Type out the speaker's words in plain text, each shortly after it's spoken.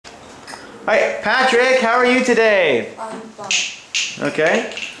Alright, Patrick, how are you today? I'm fine.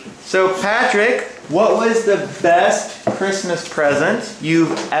 Okay. So Patrick, what was the best Christmas present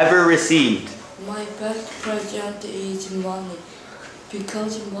you've ever received? My best present is money,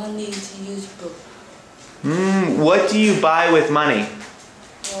 because money is useful. What do you buy with money?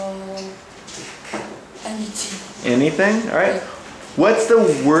 Anything. Anything? Alright. What's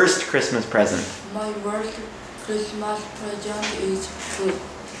the worst Christmas present? My worst Christmas present is food,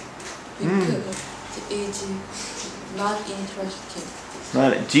 because it's not interesting.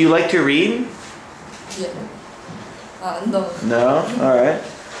 Do you like to read? Yeah. No. No? Alright.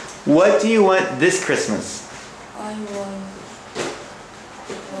 What do you want this Christmas? I want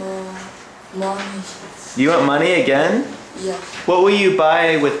money. Do you want money again? Yes. What will you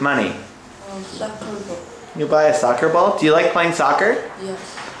buy with money? Soccer ball. You buy a soccer ball? Do you like playing soccer? Yes.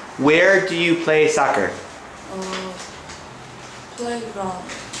 Where do you play soccer? Playground.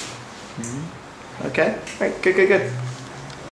 Okay. Alright, good.